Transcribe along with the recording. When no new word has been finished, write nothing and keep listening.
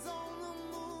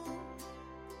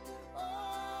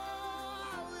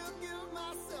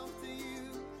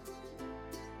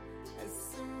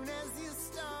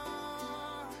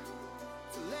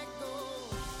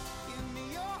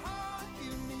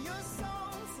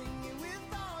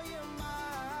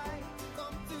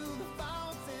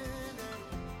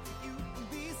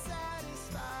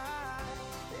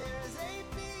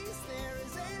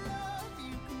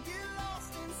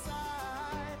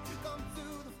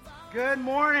Good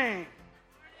morning.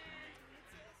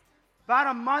 About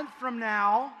a month from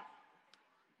now,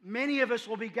 many of us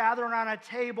will be gathering around a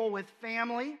table with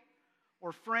family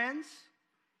or friends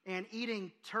and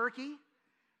eating turkey.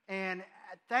 And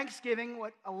at Thanksgiving,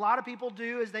 what a lot of people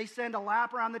do is they send a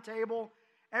lap around the table.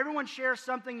 Everyone shares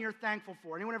something you're thankful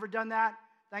for. Anyone ever done that?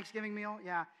 Thanksgiving meal?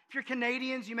 Yeah. If you're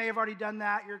Canadians, you may have already done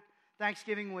that. Your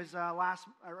Thanksgiving was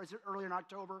earlier in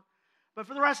October. But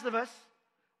for the rest of us,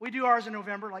 we do ours in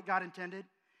November like God intended.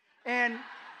 And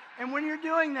when you're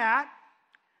doing that,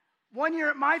 one year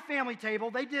at my family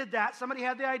table, they did that. Somebody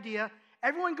had the idea.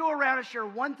 Everyone go around and share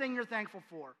one thing you're thankful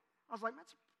for. I was like,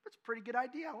 that's a pretty good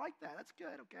idea. I like that. That's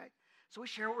good, okay. So we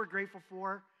share what we're grateful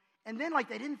for. And then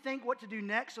they didn't think what to do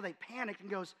next, so they panicked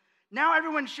and goes, now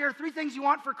everyone share 3 things you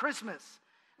want for Christmas.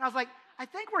 And I was like, I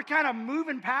think we're kind of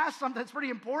moving past something that's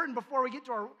pretty important before we get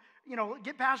to our,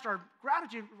 get past our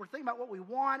gratitude. We're thinking about what we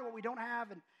want, what we don't have.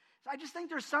 And so I just think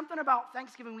there's something about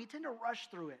Thanksgiving. We tend to rush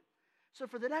through it. So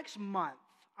for the next month,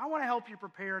 I want to help you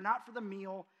prepare, not for the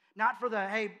meal, not for the,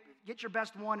 hey, get your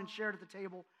best one and share it at the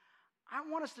table. I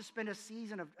want us to spend a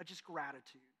season of just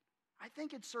gratitude. I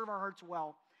think it'd serve our hearts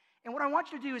well. And what I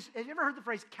want you to do is, have you ever heard the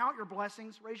phrase, count your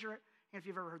blessings? Raise your hand if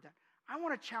you've ever heard that. I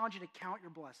want to challenge you to count your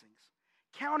blessings.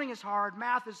 Counting is hard,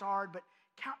 math is hard, but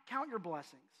count your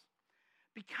blessings.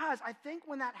 Because I think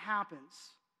when that happens,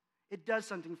 it does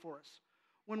something for us.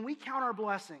 When we count our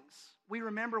blessings, we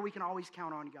remember we can always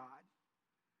count on God.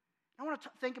 I want to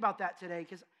think about that today,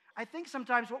 because I think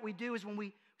sometimes what we do is when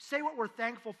we say what we're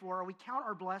thankful for or we count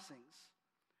our blessings,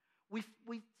 we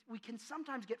can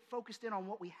sometimes get focused in on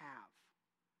what we have.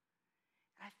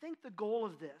 And I think the goal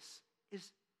of this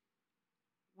is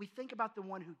we think about the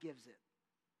one who gives it.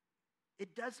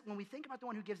 When we think about the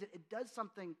one who gives it, it does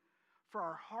something for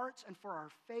our hearts and for our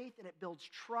faith, and it builds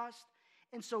trust.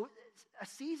 And so a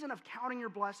season of counting your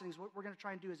blessings, what we're going to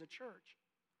try and do as a church,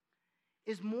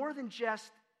 is more than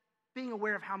just being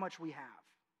aware of how much we have.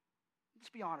 Let's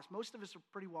be honest, most of us are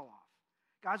pretty well off.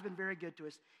 God's been very good to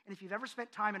us. And if you've ever spent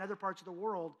time in other parts of the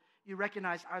world, you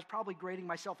recognize I was probably grading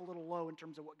myself a little low in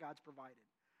terms of what God's provided.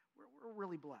 We're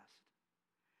really blessed.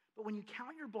 But when you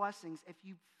count your blessings, if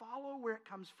you follow where it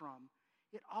comes from,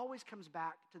 it always comes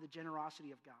back to the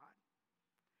generosity of God.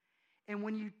 And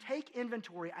when you take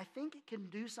inventory, I think it can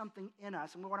do something in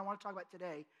us. And what I want to talk about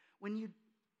today, when you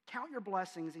count your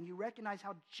blessings and you recognize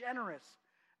how generous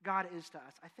God is to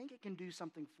us, I think it can do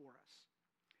something for us.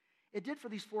 It did for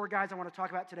these 4 guys I want to talk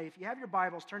about today. If you have your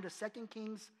Bibles, turn to 2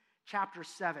 Kings chapter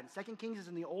 7. 2 Kings is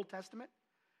in the Old Testament,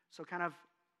 so kind of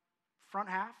front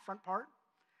part.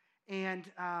 And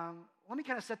let me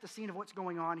kind of set the scene of what's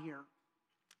going on here.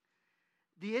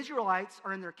 The Israelites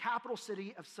are in their capital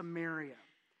city of Samaria.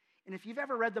 And if you've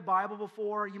ever read the Bible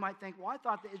before, you might think, well, I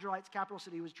thought the Israelites' capital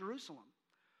city was Jerusalem.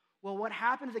 Well, what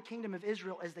happened to the kingdom of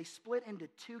Israel is they split into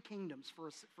 2 kingdoms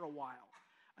for a while.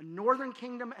 A northern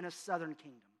kingdom and a southern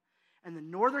kingdom. And the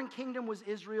northern kingdom was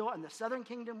Israel, and the southern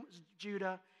kingdom was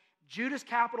Judah. Judah's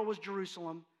capital was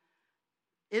Jerusalem.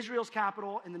 Israel's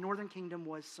capital in the northern kingdom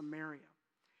was Samaria.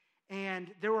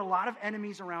 And there were a lot of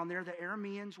enemies around there. The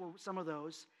Arameans were some of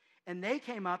those. And they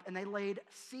came up and they laid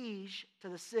siege to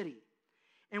the city.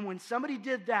 And when somebody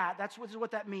did that, that's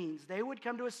what that means. They would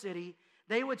come to a city,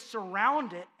 they would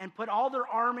surround it and put all their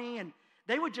army, and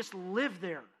they would just live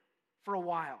there for a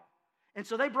while. And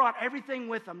so they brought everything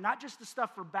with them, not just the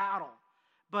stuff for battle,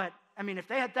 but, if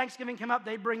they had Thanksgiving come up,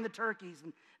 they'd bring the turkeys,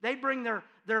 and they'd bring their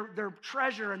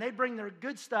treasure, and they'd bring their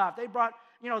good stuff. They brought,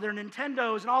 their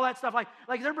Nintendos and all that stuff.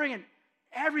 Like they're bringing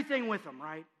everything with them,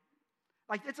 right?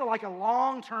 It's like a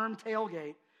long-term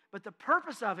tailgate. But the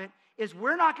purpose of it is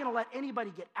we're not going to let anybody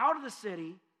get out of the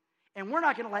city, and we're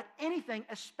not going to let anything,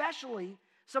 especially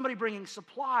somebody bringing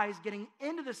supplies, getting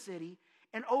into the city.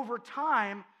 And over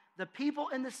time, the people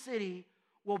in the city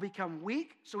will become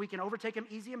weak, so we can overtake them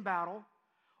easy in battle,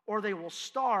 or they will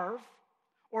starve,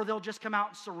 or they'll just come out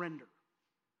and surrender.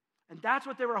 And that's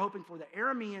what they were hoping for. The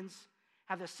Arameans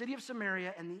have the city of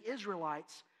Samaria and the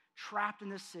Israelites trapped in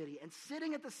this city. And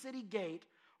sitting at the city gate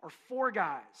are 4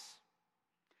 guys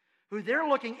who they're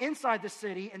looking inside the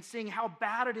city and seeing how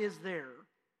bad it is there.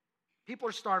 People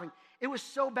are starving. It was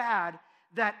so bad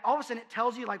that all of a sudden it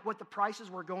tells you what the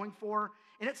prices were going for,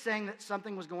 and it's saying that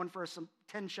something was going for some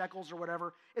 10 shekels or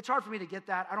whatever. It's hard for me to get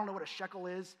that. I don't know what a shekel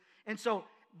is. And so,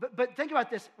 but think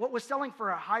about this. What was selling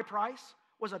for a high price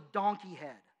was a donkey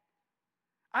head.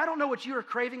 I don't know what you were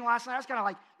craving last night. I was kind of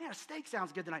like, man, a steak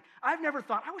sounds good tonight. I've never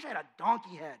thought, I wish I had a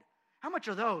donkey head. How much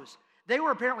are those? They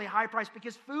were apparently high priced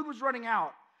because food was running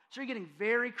out. So you're getting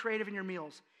very creative in your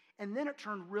meals. And then it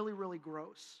turned really, really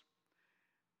gross.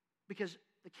 Because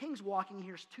the king's walking, he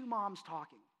hears 2 moms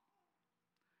talking.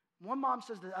 One mom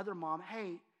says to the other mom,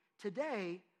 hey,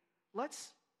 today,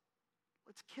 let's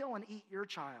kill and eat your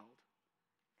child,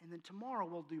 and then tomorrow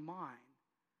we'll do mine.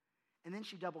 And then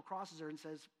she double crosses her and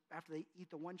says, after they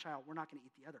eat the one child, we're not going to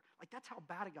eat the other. Like, that's how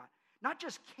bad it got. Not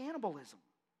just cannibalism,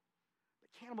 but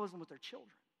cannibalism with their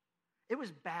children. It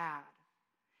was bad.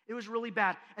 It was really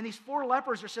bad. And these 4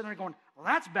 lepers are sitting there going, well,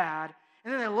 that's bad.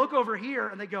 And then they look over here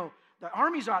and they go, the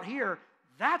army's out here,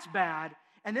 that's bad.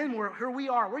 And then here we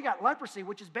are, we got leprosy,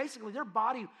 which is basically their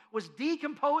body was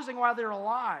decomposing while they're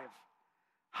alive.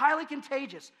 Highly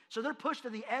contagious. So they're pushed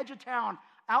to the edge of town.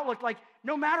 Outlook like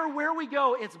no matter where we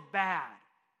go, it's bad.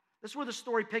 This is where the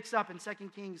story picks up in 2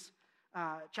 Kings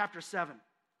chapter 7. And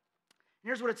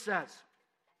here's what it says.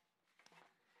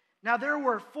 Now there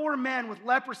were 4 men with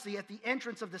leprosy at the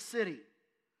entrance of the city,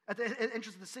 at the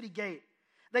entrance of the city gate.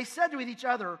 They said to each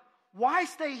other, why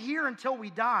stay here until we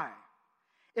die?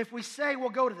 If we say we'll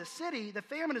go to the city, the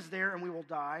famine is there and we will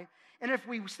die. And if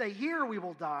we stay here, we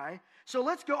will die. So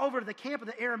let's go over to the camp of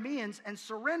the Arameans and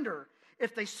surrender.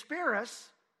 If they spare us,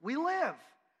 we live.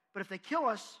 But if they kill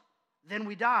us, then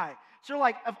we die. So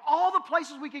like, of all the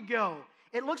places we could go,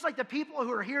 it looks like the people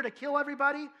who are here to kill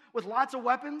everybody with lots of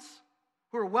weapons,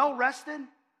 who are well rested,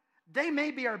 they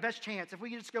may be our best chance if we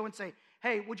could just go and say,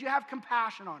 hey, would you have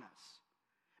compassion on us?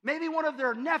 Maybe one of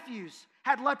their nephews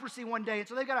had leprosy one day, and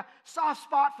so they've got a soft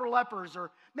spot for lepers,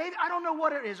 or maybe, I don't know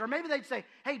what it is, or maybe they'd say,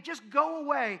 hey, just go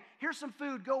away. Here's some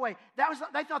food, go away.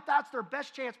 They thought that's their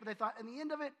best chance, but they thought, in the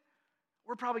end of it,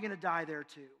 we're probably going to die there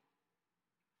too.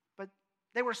 But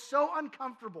they were so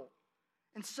uncomfortable,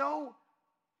 and so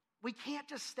we can't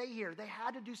just stay here. They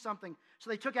had to do something, so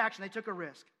they took action. They took a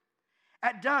risk.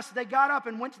 At dusk, they got up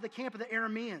and went to the camp of the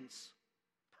Arameans.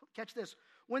 Catch this.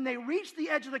 When they reached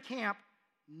the edge of the camp,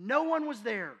 no one was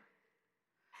there.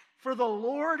 For the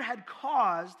Lord had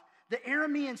caused the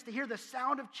Arameans to hear the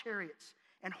sound of chariots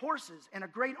and horses and a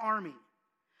great army.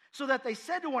 So that they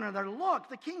said to one another, look,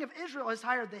 the king of Israel has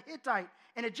hired the Hittite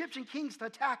and Egyptian kings to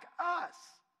attack us.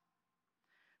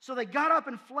 So they got up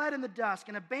and fled in the dusk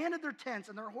and abandoned their tents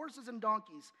and their horses and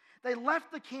donkeys. They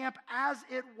left the camp as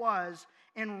it was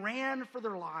and ran for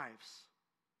their lives.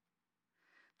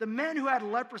 The men who had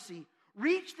leprosy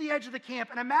reached the edge of the camp.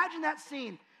 And imagine that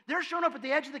scene. They're showing up at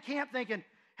the edge of the camp thinking,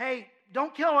 hey,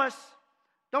 don't kill us.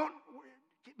 Don't,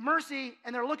 mercy.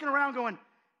 And they're looking around going,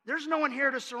 there's no one here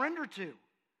to surrender to.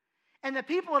 And the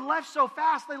people had left so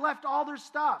fast, they left all their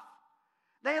stuff.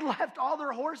 They had left all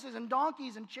their horses and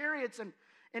donkeys and chariots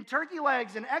and turkey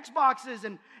legs and Xboxes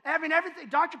and everything.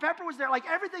 Dr. Pepper was there. Like,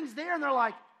 everything's there. And they're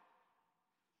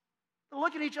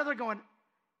looking at each other going,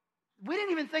 we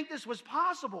didn't even think this was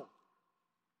possible.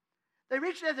 They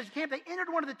reached the edge of the camp. They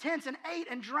entered one of the tents and ate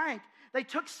and drank. They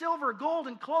took silver, gold,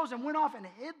 and clothes and went off and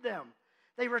hid them.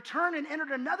 They returned and entered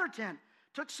another tent,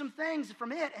 took some things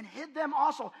from it and hid them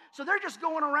also. So they're just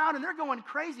going around and they're going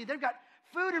crazy. They've got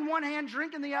food in one hand,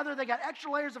 drink in the other. They got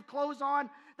extra layers of clothes on.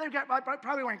 They've got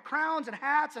probably wearing crowns and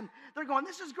hats, and they're going,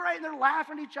 this is great. And they're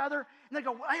laughing at each other. And they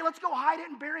go, hey, let's go hide it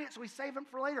and bury it so we save them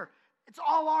for later. It's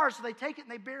all ours. So they take it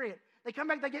and they bury it. They come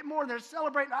back, they get more, and they're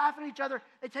celebrating, laughing at each other.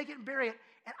 They take it and bury it.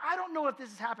 And I don't know if this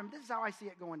has happened. This is how I see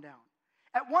it going down.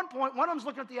 At one point, one of them's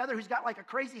looking at the other who's got like a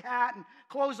crazy hat and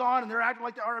clothes on, and they're acting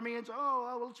like the Arameans. Oh,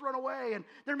 well, let's run away. And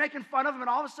they're making fun of him, and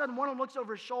all of a sudden, one of them looks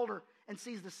over his shoulder and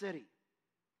sees the city.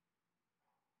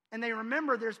 And they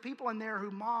remember there's people in there who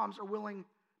moms are willing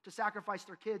to sacrifice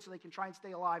their kids so they can try and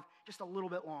stay alive just a little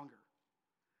bit longer.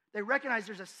 They recognize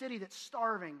there's a city that's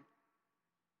starving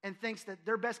and thinks that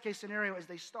their best case scenario is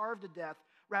they starve to death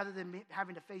rather than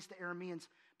having to face the Arameans.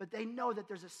 But they know that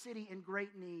there's a city in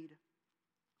great need.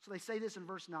 So they say this in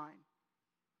verse 9.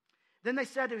 Then they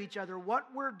said to each other, what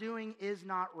we're doing is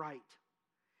not right.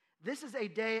 This is a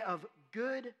day of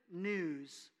good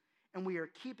news, and we are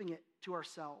keeping it to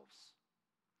ourselves.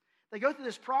 They go through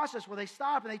this process where they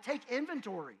stop and they take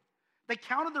inventory. They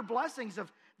counted their blessings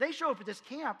of, they show up at this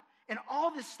camp, and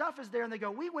all this stuff is there, and they go,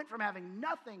 we went from having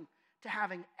nothing to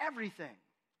having everything.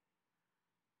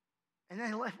 And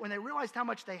then when they realized how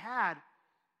much they had,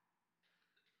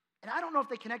 and I don't know if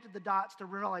they connected the dots to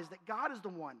realize that God is the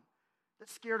one that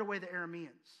scared away the Arameans.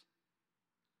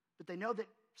 But they know that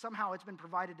somehow it's been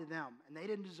provided to them, and they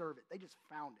didn't deserve it. They just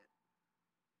found it.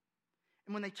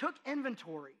 And when they took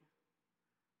inventory,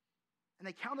 and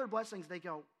they count their blessings, they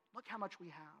go, look how much we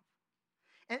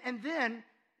have. And then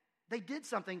they did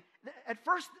something. At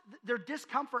first, their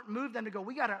discomfort moved them to go,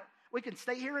 we can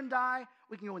stay here and die,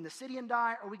 we can go in the city and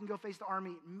die, or we can go face the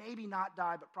army, maybe not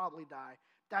die, but probably die.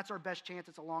 That's our best chance.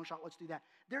 It's a long shot. Let's do that.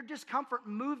 Their discomfort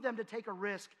moved them to take a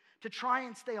risk, to try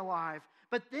and stay alive.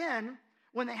 But then,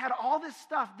 when they had all this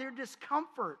stuff, their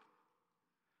discomfort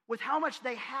with how much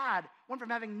they had, went from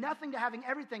having nothing to having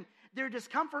everything. Their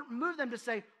discomfort moved them to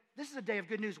say, this is a day of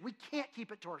good news. We can't keep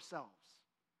it to ourselves.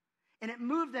 And it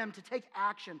moved them to take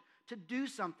action, to do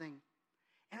something.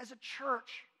 And as a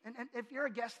church, and if you're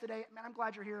a guest today, man, I'm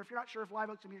glad you're here. If you're not sure if Live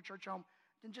Oak's going to be your church home,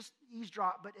 then just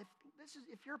eavesdrop. But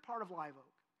if you're a part of Live Oak,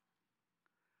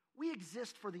 we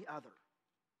exist for the other.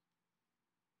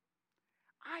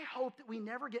 I hope that we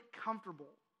never get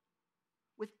comfortable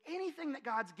with anything that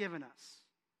God's given us,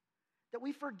 that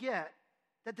we forget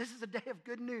that this is a day of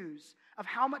good news, of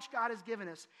how much God has given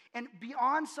us. And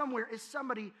beyond somewhere is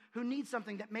somebody who needs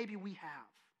something that maybe we have.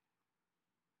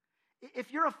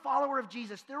 If you're a follower of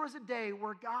Jesus, there was a day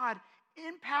where God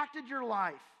impacted your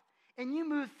life and you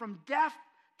moved from death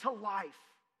to life.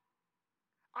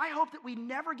 I hope that we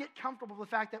never get comfortable with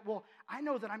the fact that, well, I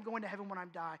know that I'm going to heaven when I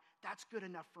die. That's good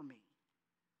enough for me.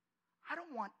 I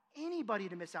don't want anybody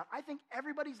to miss out. I think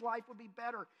everybody's life would be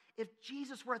better if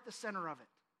Jesus were at the center of it.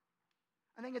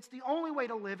 I think it's the only way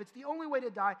to live. It's the only way to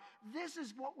die. This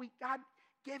is what God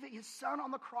gave it, his son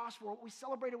on the cross for, what we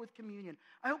celebrated with communion.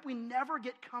 I hope we never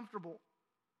get comfortable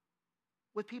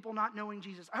with people not knowing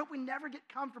Jesus. I hope we never get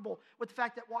comfortable with the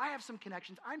fact that, well, I have some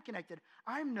connections. I'm connected.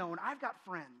 I'm known. I've got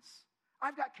friends.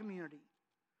 I've got community.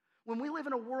 When we live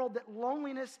in a world that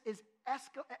loneliness is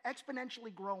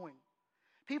exponentially growing,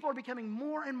 people are becoming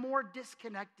more and more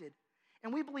disconnected,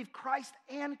 and we believe Christ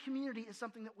and community is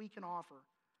something that we can offer.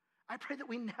 I pray that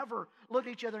we never look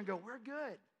at each other and go, we're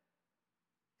good,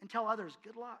 and tell others,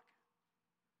 good luck.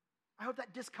 I hope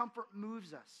that discomfort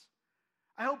moves us.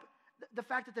 I hope the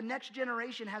fact that the next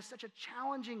generation has such a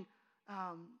challenging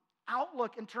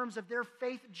outlook in terms of their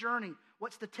faith journey.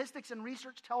 What statistics and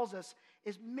research tells us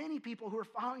is many people who are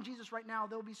following Jesus right now,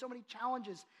 there will be so many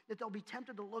challenges that they'll be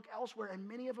tempted to look elsewhere, and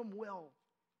many of them will.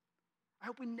 I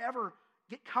hope we never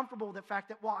get comfortable with the fact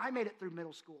that, well, I made it through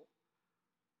middle school.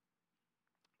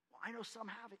 Well, I know some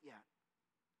haven't yet.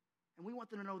 And we want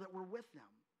them to know that we're with them.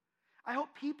 I hope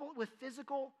people with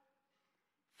physical,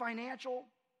 financial,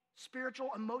 spiritual,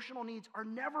 emotional needs are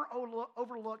never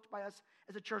overlooked by us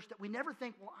as a church, that we never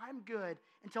think, well, I'm good,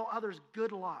 and tell others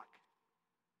good luck.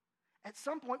 At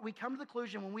some point, we come to the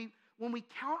conclusion when we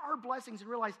count our blessings and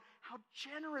realize how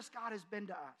generous God has been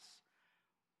to us,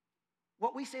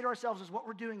 what we say to ourselves is what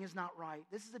we're doing is not right.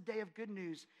 This is a day of good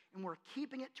news, and we're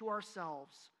keeping it to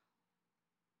ourselves.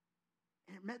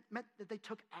 And it meant that they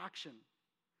took action.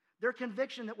 Their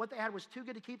conviction that what they had was too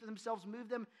good to keep to themselves moved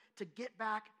them to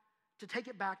take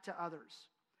it back to others.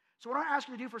 So what I ask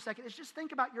you to do for a second is just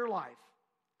think about your life.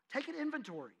 Take an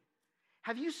inventory.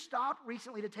 Have you stopped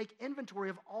recently to take inventory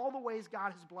of all the ways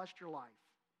God has blessed your life?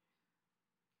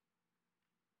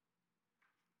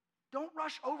 Don't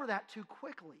rush over that too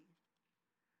quickly.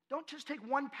 Don't just take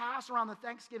one pass around the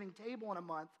Thanksgiving table in a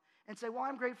month and say, well,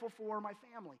 I'm grateful for my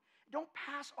family. Don't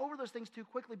pass over those things too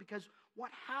quickly, because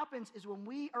what happens is when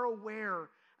we are aware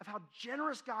of how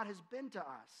generous God has been to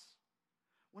us,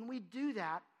 when we do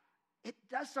that, it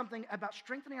does something about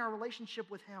strengthening our relationship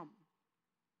with him.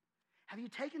 Have you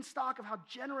taken stock of how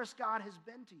generous God has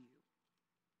been to you?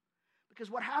 Because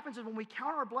what happens is when we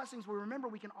count our blessings, we remember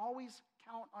we can always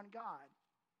count on God.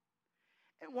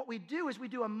 And what we do is we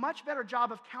do a much better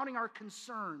job of counting our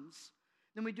concerns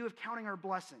than we do of counting our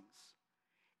blessings.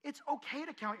 It's okay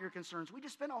to count your concerns. We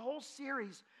just spent a whole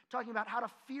series talking about how to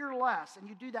fear less, and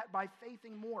you do that by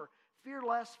faithing more. Fear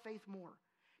less, faith more.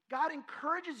 God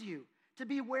encourages you to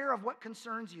be aware of what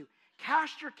concerns you.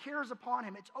 Cast your cares upon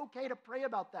him. It's okay to pray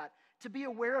about that, to be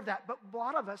aware of that. But a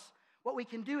lot of us, what we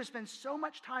can do is spend so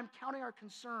much time counting our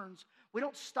concerns, we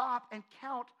don't stop and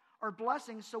count our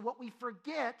blessings. So what we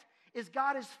forget is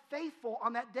God is faithful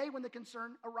on that day when the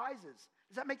concern arises.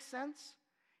 Does that make sense?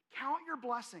 Count your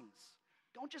blessings.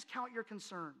 Don't just count your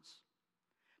concerns.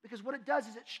 Because what it does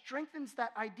is it strengthens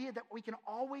that idea that we can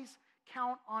always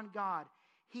count on God.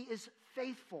 He is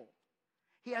faithful.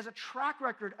 He has a track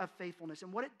record of faithfulness.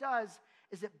 And what it does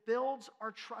is it builds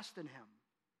our trust in him.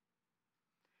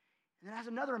 And it has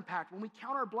another impact. When we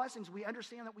count our blessings, we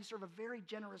understand that we serve a very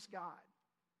generous God.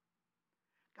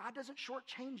 God doesn't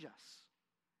shortchange us.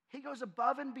 He goes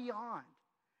above and beyond.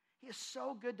 He is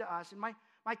so good to us. And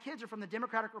my kids are from the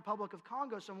Democratic Republic of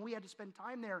Congo, so when we had to spend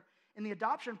time there in the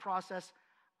adoption process,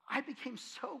 I became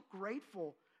so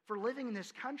grateful for living in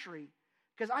this country,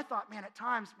 because I thought, man, at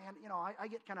times, man, you know, I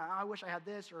get kind of, I wish I had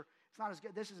this, or it's not as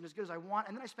good, this isn't as good as I want.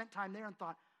 And then I spent time there and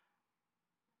thought,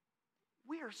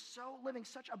 we are so living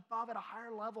such above at a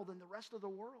higher level than the rest of the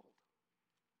world.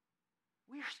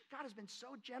 God has been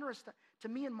so generous to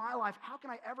me in my life. How can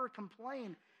I ever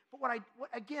complain? But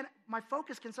again, my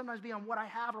focus can sometimes be on what I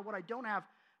have or what I don't have.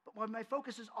 But what my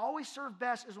focus is always served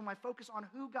best is when my focus on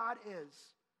who God is.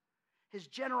 his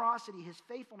generosity, his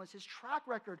faithfulness, his track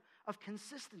record of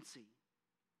consistency.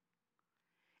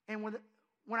 And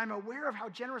when I'm aware of how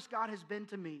generous God has been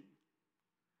to me,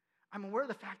 I'm aware of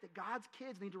the fact that God's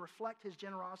kids need to reflect his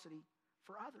generosity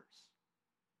for others.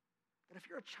 That if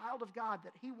you're a child of God,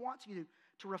 that he wants you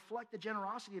to reflect the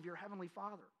generosity of your heavenly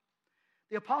Father.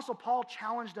 The Apostle Paul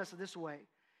challenged us this way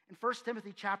in 1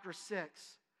 Timothy chapter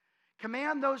 6.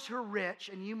 Command those who are rich,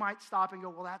 and you might stop and go,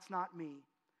 well, that's not me.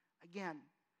 Again,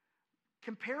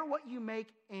 compare what you make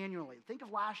annually. Think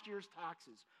of last year's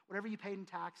taxes, whatever you paid in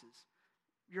taxes,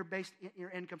 your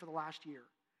income for the last year.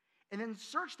 And then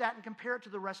search that and compare it to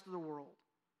the rest of the world.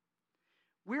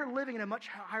 We're living at a much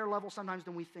higher level sometimes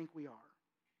than we think we are.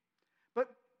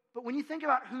 But when you think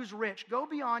about who's rich, go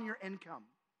beyond your income.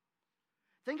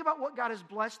 Think about what God has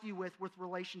blessed you with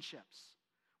relationships,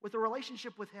 with a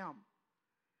relationship with him.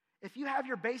 If you have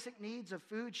your basic needs of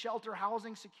food, shelter,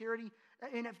 housing, security,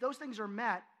 and if those things are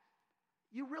met,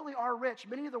 you really are rich.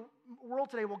 Many of the world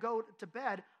today will go to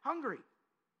bed hungry.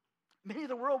 Many of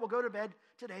the world will go to bed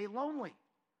today lonely.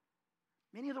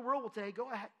 Many of the world will today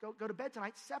go to bed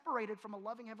tonight separated from a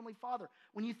loving Heavenly Father.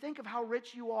 When you think of how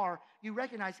rich you are, you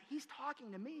recognize he's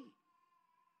talking to me.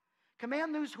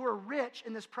 Command those who are rich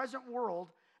in this present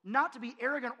world not to be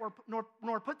arrogant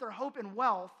nor put their hope in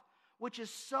wealth, which is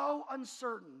so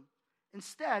uncertain.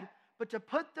 Instead, but to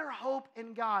put their hope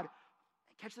in God.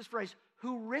 Catch this phrase,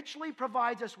 who richly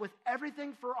provides us with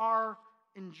everything for our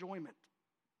enjoyment.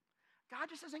 God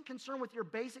just isn't concerned with your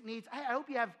basic needs. I hope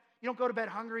you don't go to bed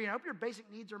hungry, and I hope your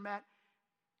basic needs are met.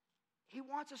 He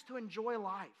wants us to enjoy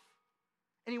life.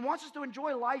 And he wants us to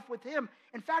enjoy life with him.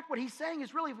 In fact, what he's saying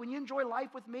is really, when you enjoy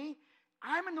life with me,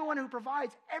 I'm the one who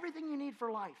provides everything you need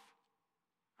for life.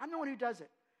 I'm the one who does it.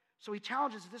 So he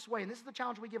challenges this way, and this is the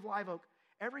challenge we give Live Oak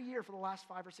every year for the last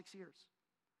 5 or 6 years.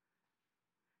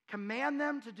 Command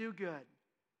them to do good,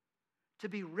 to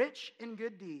be rich in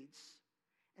good deeds,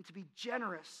 and to be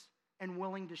generous and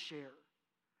willing to share.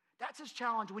 That's his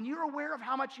challenge. When you're aware of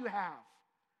how much you have,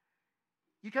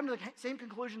 you come to the same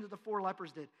conclusion that the 4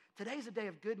 lepers did. Today's a day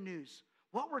of good news.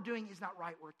 What we're doing is not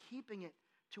right. We're keeping it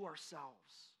to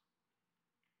ourselves.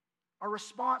 Our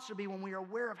response should be, when we are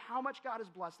aware of how much God has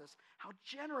blessed us, how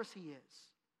generous he is,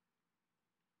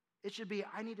 it should be,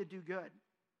 I need to do good.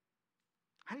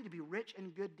 I need to be rich in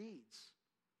good deeds.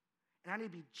 And I need to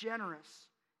be generous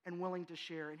and willing to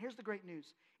share. And here's the great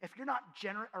news. If you're not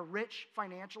rich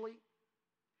financially,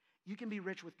 you can be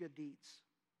rich with good deeds.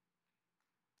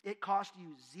 It costs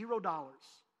you $0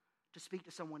 to speak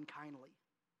to someone kindly.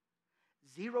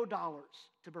 $0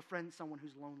 to befriend someone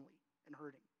who's lonely and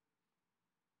hurting.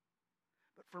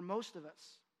 But for most of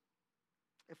us,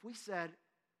 if we said,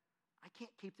 I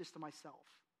can't keep this to myself,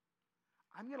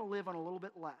 I'm going to live on a little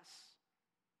bit less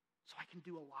so I can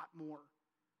do a lot more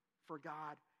for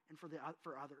God and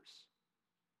for others.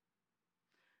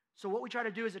 So what we try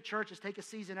to do as a church is take a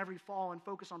season every fall and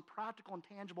focus on practical and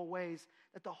tangible ways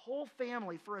that the whole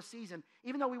family, for a season,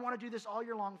 even though we want to do this all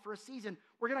year long, for a season,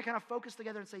 we're going to kind of focus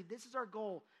together and say, this is our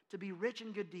goal, to be rich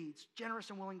in good deeds, generous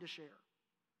and willing to share.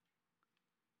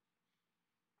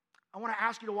 I want to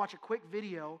ask you to watch a quick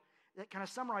video that kind of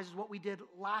summarizes what we did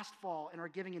last fall in our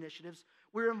giving initiatives.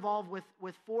 We were involved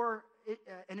with 4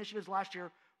 initiatives last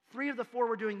year. 3 of the 4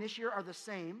 we're doing this year are the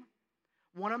same.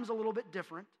 One of them's a little bit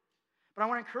different. But I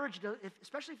want to encourage you to,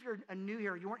 especially if you're new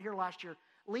here, you weren't here last year,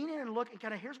 lean in and look and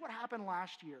kind of, here's what happened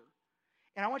last year.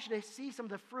 And I want you to see some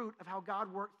of the fruit of how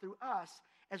God worked through us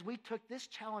as we took this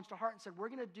challenge to heart and said, we're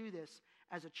going to do this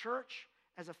as a church,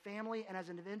 as a family, and as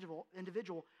an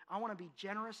individual. I want to be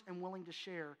generous and willing to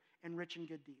share in rich and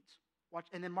good deeds. Watch,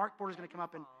 and then Mark Porter's going to come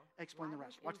up and explain the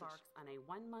rest. Watch this. On a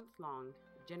 1-month-long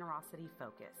generosity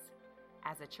focus.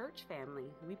 As a church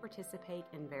family, we participate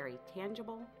in very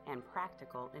tangible and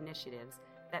practical initiatives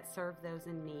that serve those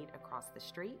in need across the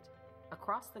street,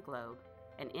 across the globe,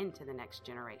 and into the next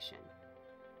generation.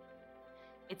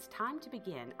 It's time to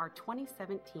begin our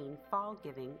 2017 Fall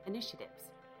Giving initiatives.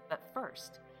 But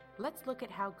first, let's look at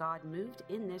how God moved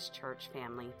in this church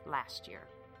family last year.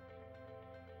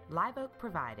 Live Oak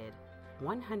provided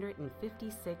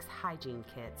 156 hygiene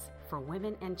kits for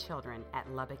women and children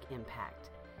at Lubbock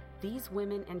Impact. These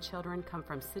women and children come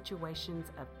from situations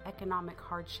of economic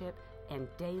hardship and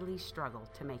daily struggle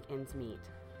to make ends meet.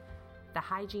 The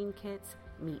hygiene kits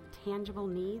meet tangible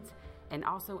needs and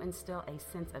also instill a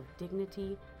sense of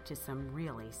dignity to some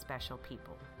really special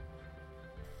people.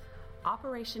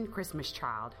 Operation Christmas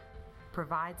Child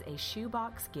provides a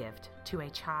shoebox gift to a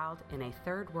child in a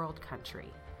third world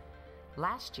country.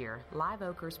 Last year, Live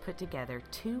Oakers put together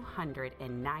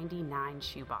 299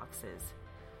 shoeboxes.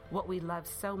 What we love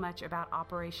so much about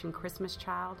Operation Christmas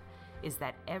Child is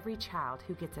that every child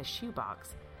who gets a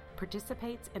shoebox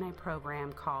participates in a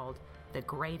program called The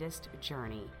Greatest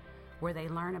Journey, where they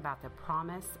learn about the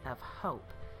promise of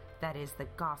hope that is the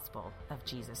gospel of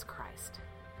Jesus Christ.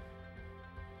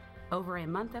 Over a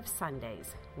month of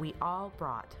Sundays, we all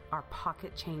brought our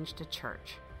pocket change to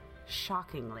church.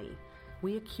 Shockingly,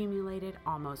 we accumulated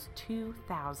almost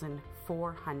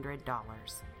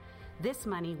 $2,400. This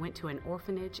money went to an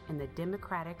orphanage in the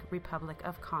Democratic Republic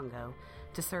of Congo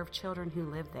to serve children who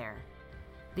live there.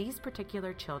 These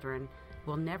particular children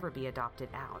will never be adopted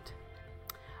out.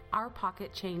 Our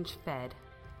pocket change fed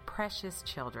precious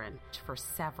children for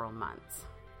several months.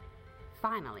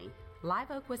 Finally,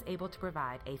 Live Oak was able to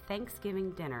provide a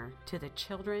Thanksgiving dinner to the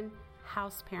children,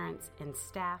 house parents, and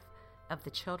staff of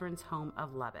the Children's Home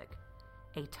of Lubbock,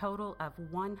 a total of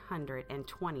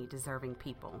 120 deserving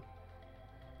people.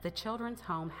 The Children's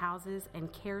Home houses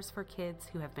and cares for kids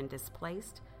who have been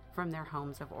displaced from their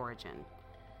homes of origin.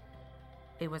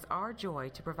 It was our joy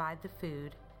to provide the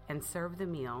food and serve the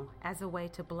meal as a way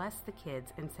to bless the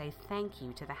kids and say thank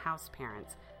you to the house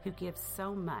parents who give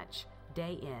so much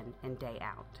day in and day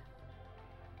out.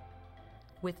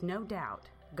 With no doubt,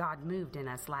 God moved in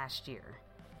us last year.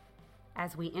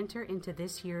 As we enter into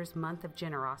this year's month of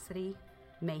generosity,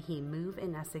 may He move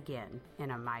in us again in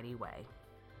a mighty way.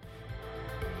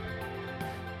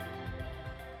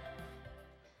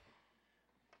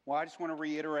 Well, I just want to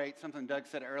reiterate something Doug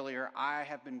said earlier. I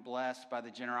have been blessed by the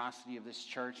generosity of this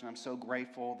church, and I'm so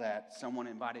grateful that someone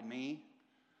invited me.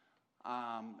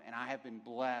 And I have been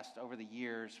blessed over the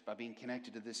years by being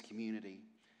connected to this community.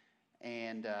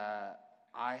 And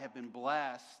I have been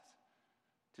blessed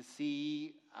to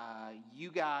see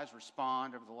you guys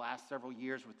respond over the last several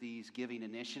years with these giving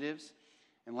initiatives.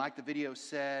 And like the video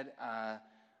said,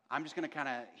 I'm just going to kind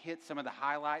of hit some of the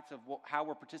highlights of how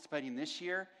we're participating this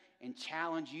year and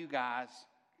challenge you guys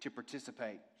to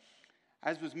participate.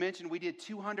 As was mentioned, we did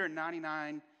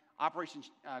 299 Operation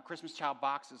Christmas Child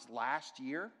boxes last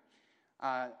year.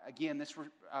 Again, this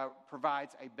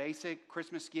provides a basic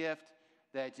Christmas gift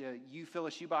that you fill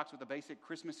a shoebox with a basic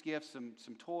Christmas gift,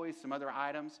 some toys, some other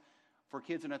items for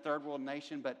kids in a third world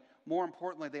nation. But more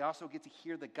importantly, they also get to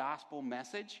hear the gospel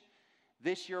message.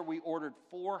 This year we ordered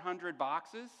 400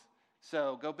 boxes.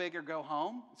 So go big or go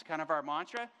home. It's kind of our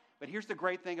mantra. But here's the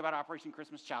great thing about Operation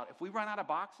Christmas Child. If we run out of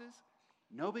boxes,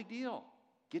 no big deal.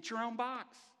 Get your own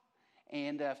box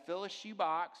and fill a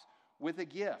shoebox with a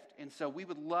gift. And so we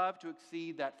would love to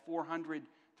exceed that 400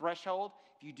 threshold.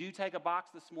 If you do take a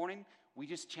box this morning, we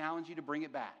just challenge you to bring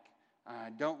it back.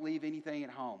 Don't leave anything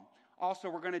at home. Also,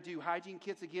 we're going to do hygiene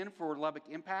kits again for Lubbock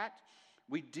Impact.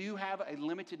 We do have a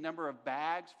limited number of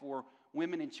bags for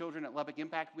women and children at Lubbock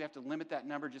Impact. We have to limit that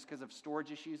number just because of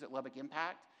storage issues at Lubbock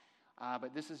Impact.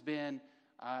 But this has been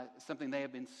something they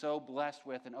have been so blessed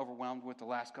with and overwhelmed with the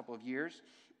last couple of years.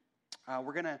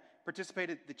 We're going to participate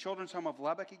at the Children's Home of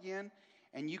Lubbock again,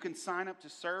 and you can sign up to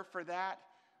serve for that.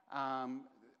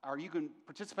 Or you can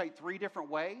participate 3 different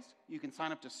ways. You can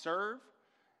sign up to serve.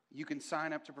 You can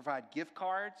sign up to provide gift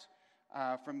cards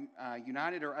from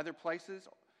United or other places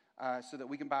so that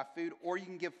we can buy food. Or you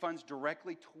can give funds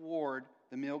directly toward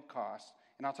the meal costs.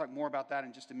 And I'll talk more about that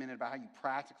in just a minute about how you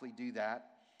practically do that.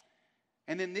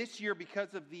 And then this year,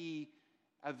 because of the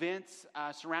events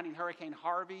surrounding Hurricane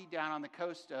Harvey down on the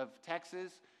coast of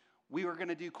Texas, we were going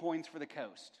to do Coins for the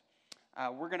Coast.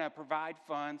 We're going to provide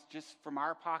funds just from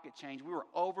our pocket change. We were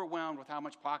overwhelmed with how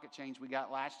much pocket change we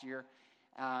got last year.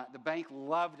 The bank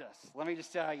loved us. Let me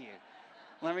just tell you.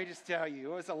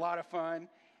 It was a lot of fun,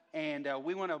 and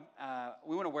we want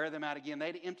to wear them out again.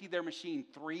 They'd emptied their machine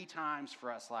 3 times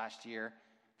for us last year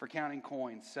for counting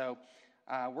coins. So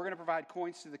we're going to provide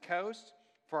coins to the coast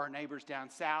for our neighbors down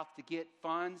south to get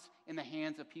funds in the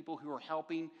hands of people who are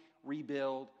helping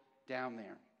rebuild down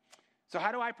there. So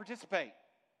how do I participate?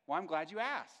 Well, I'm glad you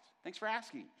asked. Thanks for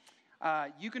asking.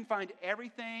 You can find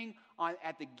everything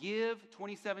at the Give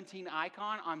 2017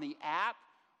 icon on the app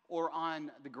or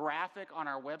on the graphic on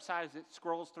our website. As it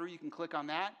scrolls through, you can click on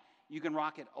that. You can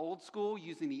rock it old school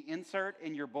using the insert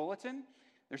in your bulletin.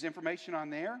 There's information on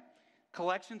there.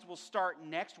 Collections will start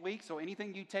next week, so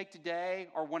anything you take today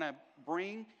or want to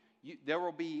bring, there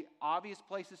will be obvious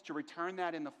places to return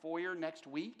that in the foyer next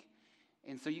week.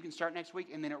 And so you can start next week,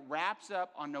 and then it wraps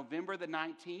up on November the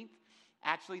 19th.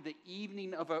 Actually, the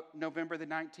evening of November the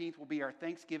 19th will be our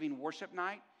Thanksgiving worship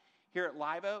night here at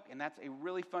Live Oak, and that's a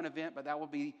really fun event, but that will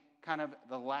be kind of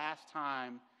the last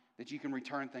time that you can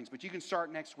return things. But you can start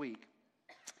next week.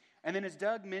 And then as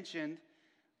Doug mentioned,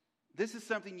 this is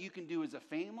something you can do as a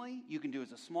family, you can do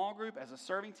as a small group, as a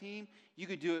serving team. You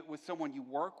could do it with someone you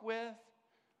work with,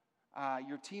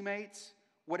 your teammates.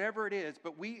 whatever it is.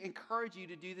 But we encourage you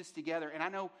to do this together. And I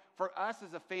know for us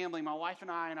as a family, my wife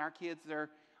and I and our kids, they're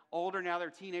older now, they're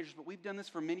teenagers, but we've done this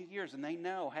for many years. And they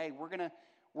know, hey, we're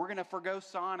going to forgo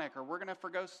Sonic, or we're going to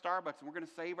forgo Starbucks, and we're going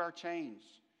to save our change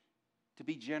to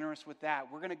be generous with that.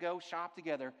 We're going to go shop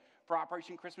together for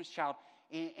Operation Christmas Child.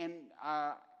 And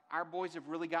our boys have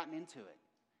really gotten into it.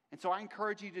 And so I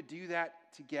encourage you to do that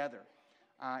together.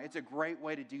 It's a great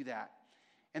way to do that.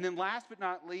 And then last but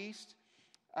not least,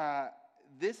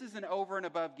 this is an over and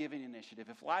above giving initiative.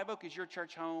 If Live Oak is your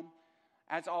church home,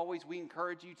 as always, we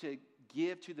encourage you to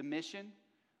give to the mission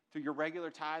through your regular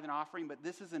tithe and offering, but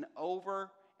this is an over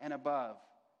and above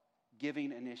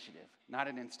giving initiative, not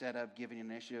an instead of giving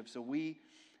initiative. So we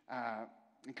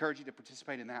encourage you to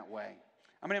participate in that way.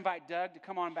 I'm going to invite Doug to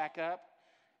come on back up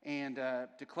and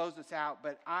to close this out,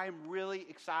 but I'm really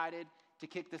excited to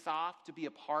kick this off, to be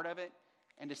a part of it,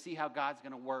 and to see how God's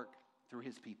going to work through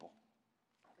his people.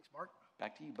 Thanks, Mark.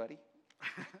 Back to you, buddy.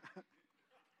 It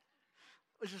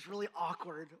was just really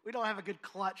awkward. We don't have a good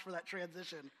clutch for that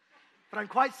transition, but I'm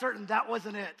quite certain that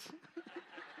wasn't it.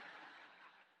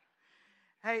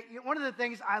 Hey, one of the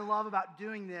things I love about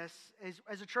doing this is,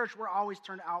 as a church, we're always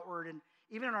turned outward, and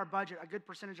even in our budget, a good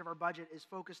percentage of our budget is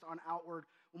focused on outward.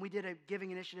 When we did a giving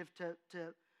initiative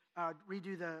to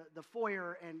redo the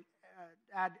foyer and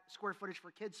add square footage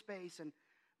for kids space and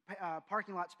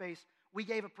parking lot space, we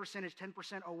gave a percentage,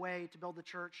 10% away to build the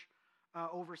church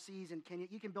overseas in Kenya.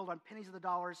 You can build on pennies of the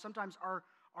dollars. Sometimes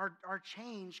our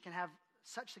change can have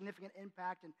such significant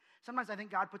impact, and sometimes I think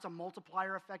God puts a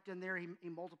multiplier effect in there. He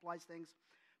multiplies things.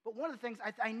 But one of the things,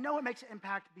 I know it makes an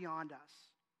impact beyond us.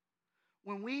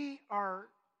 When we are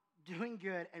doing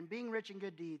good and being rich in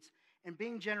good deeds and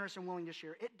being generous and willing to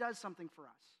share, it does something for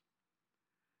us.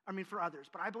 I mean, for others.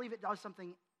 But I believe it does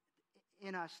something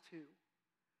in us too.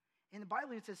 In the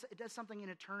Bible, it says it does something in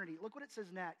eternity. Look what it says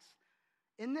next.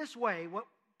 In this way,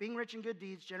 being rich in good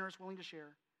deeds, generous, willing to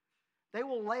share, they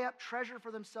will lay up treasure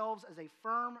for themselves as a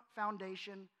firm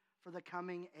foundation for the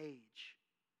coming age.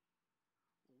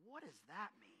 What does that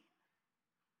mean?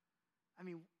 I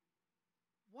mean,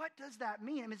 what does that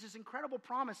mean? I mean, it's this incredible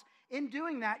promise. In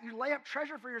doing that, you lay up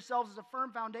treasure for yourselves as a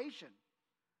firm foundation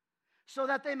so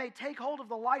that they may take hold of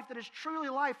the life that is truly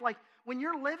life. Like, when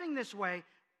you're living this way,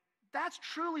 that's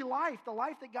truly life, the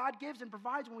life that God gives and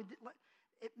provides.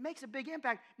 It makes a big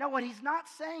impact. Now, what he's not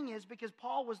saying is, because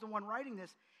Paul was the one writing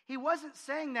this, he wasn't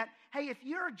saying that, hey, if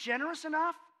you're generous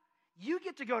enough, you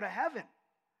get to go to heaven.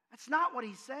 That's not what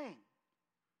he's saying.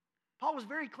 Paul was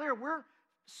very clear. We're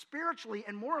spiritually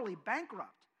and morally bankrupt.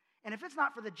 And if it's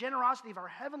not for the generosity of our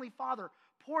Heavenly Father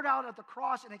poured out at the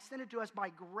cross and extended to us by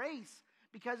grace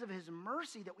because of his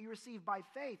mercy that we receive by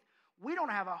faith, we don't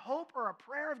have a hope or a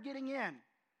prayer of getting in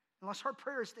unless our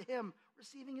prayer is to him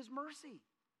receiving his mercy.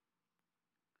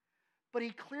 But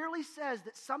he clearly says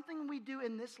that something we do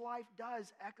in this life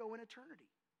does echo in eternity.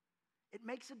 It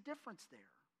makes a difference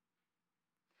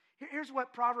there. Here's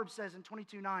what Proverbs says in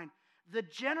 22:9. The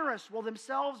generous will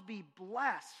themselves be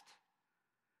blessed,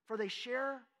 for they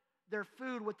share their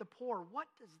food with the poor. What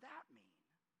does that mean?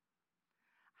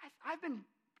 I've been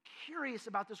curious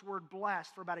about this word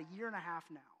blessed for about a year and a half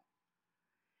now.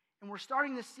 And we're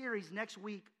starting this series next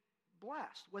week,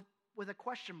 blessed, with a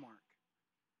question mark.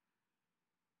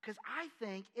 Because I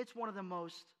think it's one of the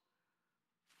most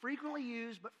frequently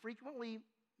used but frequently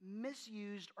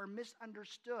misused or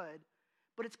misunderstood.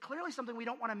 But it's clearly something we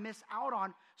don't want to miss out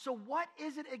on. So what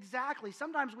is it exactly?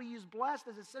 Sometimes we use blessed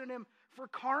as a synonym for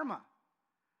karma.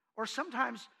 Or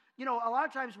sometimes, a lot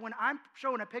of times when I'm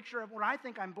showing a picture of when I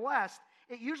think I'm blessed,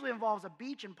 it usually involves a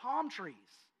beach and palm trees.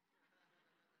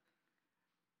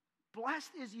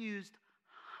 Blessed is used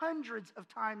hundreds of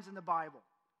times in the Bible.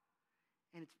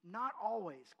 And it's not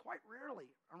always, quite rarely,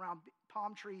 around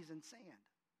palm trees and sand.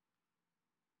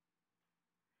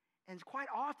 And quite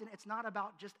often, it's not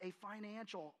about just a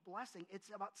financial blessing. It's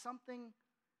about something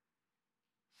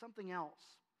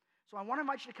else. So I want to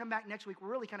invite you to come back next week. We're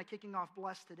really kind of kicking off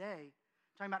Blessed today,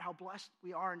 talking about how blessed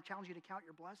we are and challenge you to count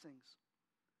your blessings.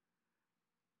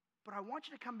 But I want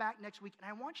you to come back next week, and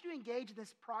I want you to engage in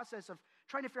this process of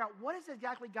trying to figure out what is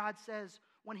exactly God says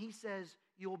when he says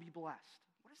you will be blessed.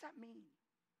 What does that mean?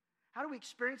 How do we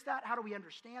experience that? How do we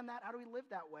understand that? How do we live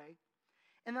that way?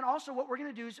 And then also what we're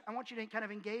going to do is I want you to kind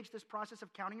of engage this process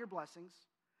of counting your blessings.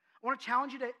 I want to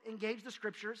challenge you to engage the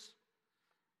scriptures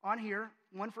on here,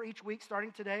 one for each week,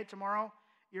 starting today. Tomorrow,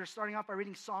 you're starting off by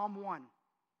reading Psalm 1.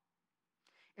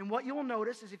 And what you will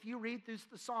notice is if you read through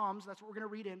the Psalms, that's what we're going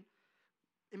to read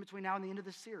in between now and the end of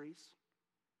this series,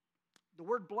 the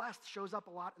word blessed shows up a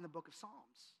lot in the book of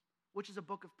Psalms, which is a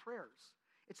book of prayers.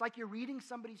 It's like you're reading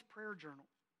somebody's prayer journal.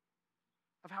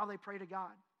 of how they pray to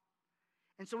God.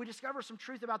 And so we discover some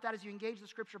truth about that as you engage the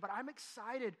Scripture, but I'm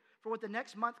excited for what the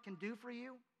next month can do for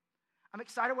you. I'm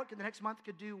excited what the next month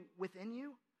could do within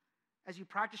you as you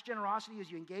practice generosity,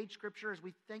 as you engage Scripture, as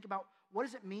we think about what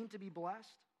does it mean to be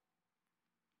blessed.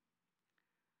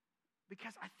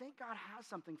 Because I think God has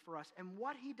something for us. And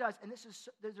what he does, and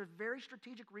there's a very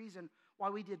strategic reason why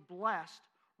we did blessed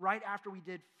right after we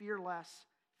did fear less,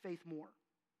 faith more.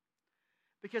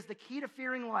 Because the key to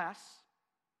fearing less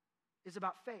is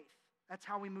about faith. That's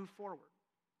how we move forward.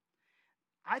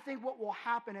 I think what will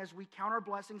happen as we count our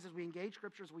blessings, as we engage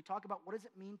Scripture, as we talk about what does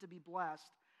it mean to be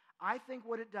blessed, I think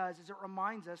what it does is it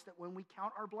reminds us that when we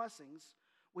count our blessings,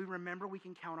 we remember we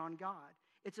can count on God.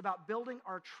 It's about building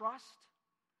our trust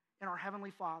in our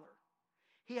Heavenly Father.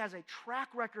 He has a track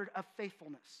record of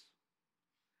faithfulness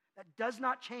that does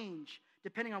not change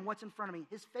depending on what's in front of me.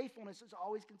 His faithfulness is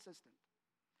always consistent.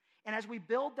 And as we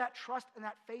build that trust and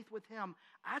that faith with him,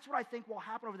 that's what I think will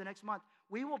happen over the next month.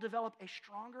 We will develop a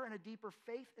stronger and a deeper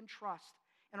faith and trust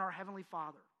in our Heavenly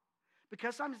Father.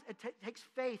 Because sometimes it takes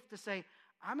faith to say,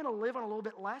 I'm going to live on a little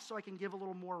bit less so I can give a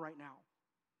little more right now.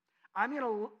 I'm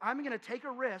going to take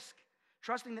a risk,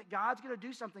 trusting that God's going to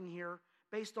do something here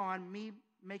based on me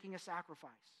making a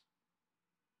sacrifice.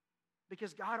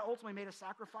 Because God ultimately made a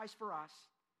sacrifice for us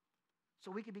so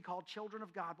we could be called children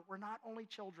of God. But we're not only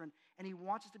children, and he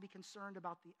wants us to be concerned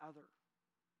about the other.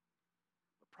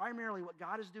 But primarily what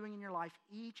God is doing in your life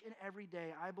each and every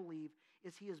day, I believe,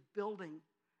 is he is building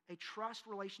a trust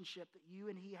relationship that you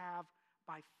and he have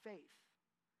by faith.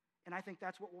 And I think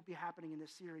that's what will be happening in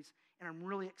this series, and I'm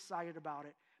really excited about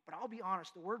it. But I'll be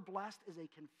honest, the word blessed is a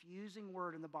confusing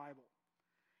word in the Bible.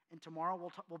 And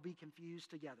tomorrow we'll be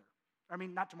confused together. I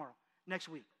mean, not tomorrow, next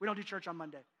week. We don't do church on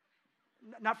Monday.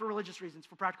 Not for religious reasons,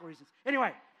 for practical reasons.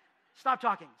 Anyway, stop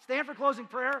talking. Stand for closing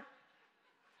prayer.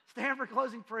 Stand for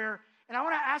closing prayer. And I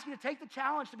want to ask you to take the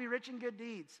challenge to be rich in good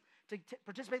deeds, to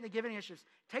participate in the giving initiatives.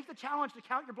 Take the challenge to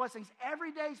count your blessings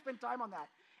every day. Spend time on that.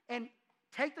 And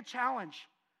take the challenge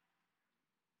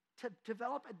to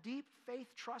develop a deep faith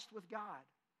trust with God,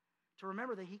 to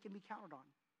remember that he can be counted on.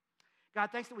 God,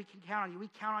 thanks that we can count on you. We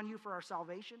count on you for our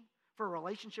salvation, for a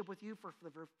relationship with you, for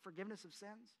the forgiveness of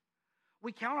sins.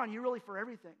 We count on you really for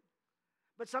everything.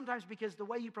 But sometimes because the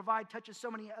way you provide touches so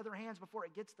many other hands before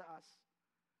it gets to us,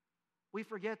 we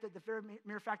forget that the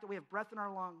mere fact that we have breath in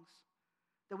our lungs,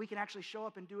 that we can actually show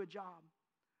up and do a job,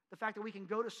 the fact that we can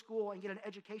go to school and get an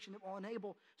education that will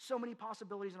enable so many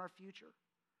possibilities in our future,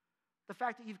 the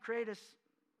fact that you've created us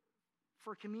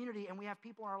for community and we have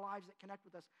people in our lives that connect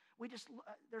with us.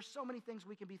 There's so many things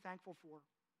we can be thankful for.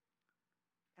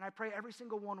 And I pray every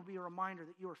single one will be a reminder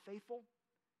that you are faithful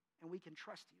and we can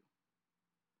trust you.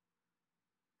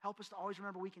 Help us to always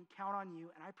remember we can count on you.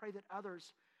 And I pray that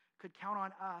others could count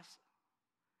on us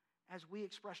as we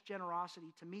express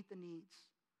generosity to meet the needs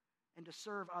and to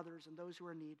serve others and those who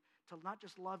are in need, to not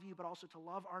just love you, but also to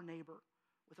love our neighbor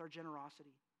with our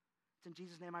generosity. It's in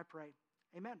Jesus' name I pray.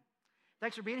 Amen.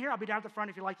 Thanks for being here. I'll be down at the front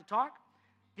if you'd like to talk.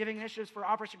 Giving initiatives for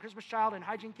Operation Christmas Child and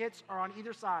hygiene kits are on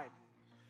either side.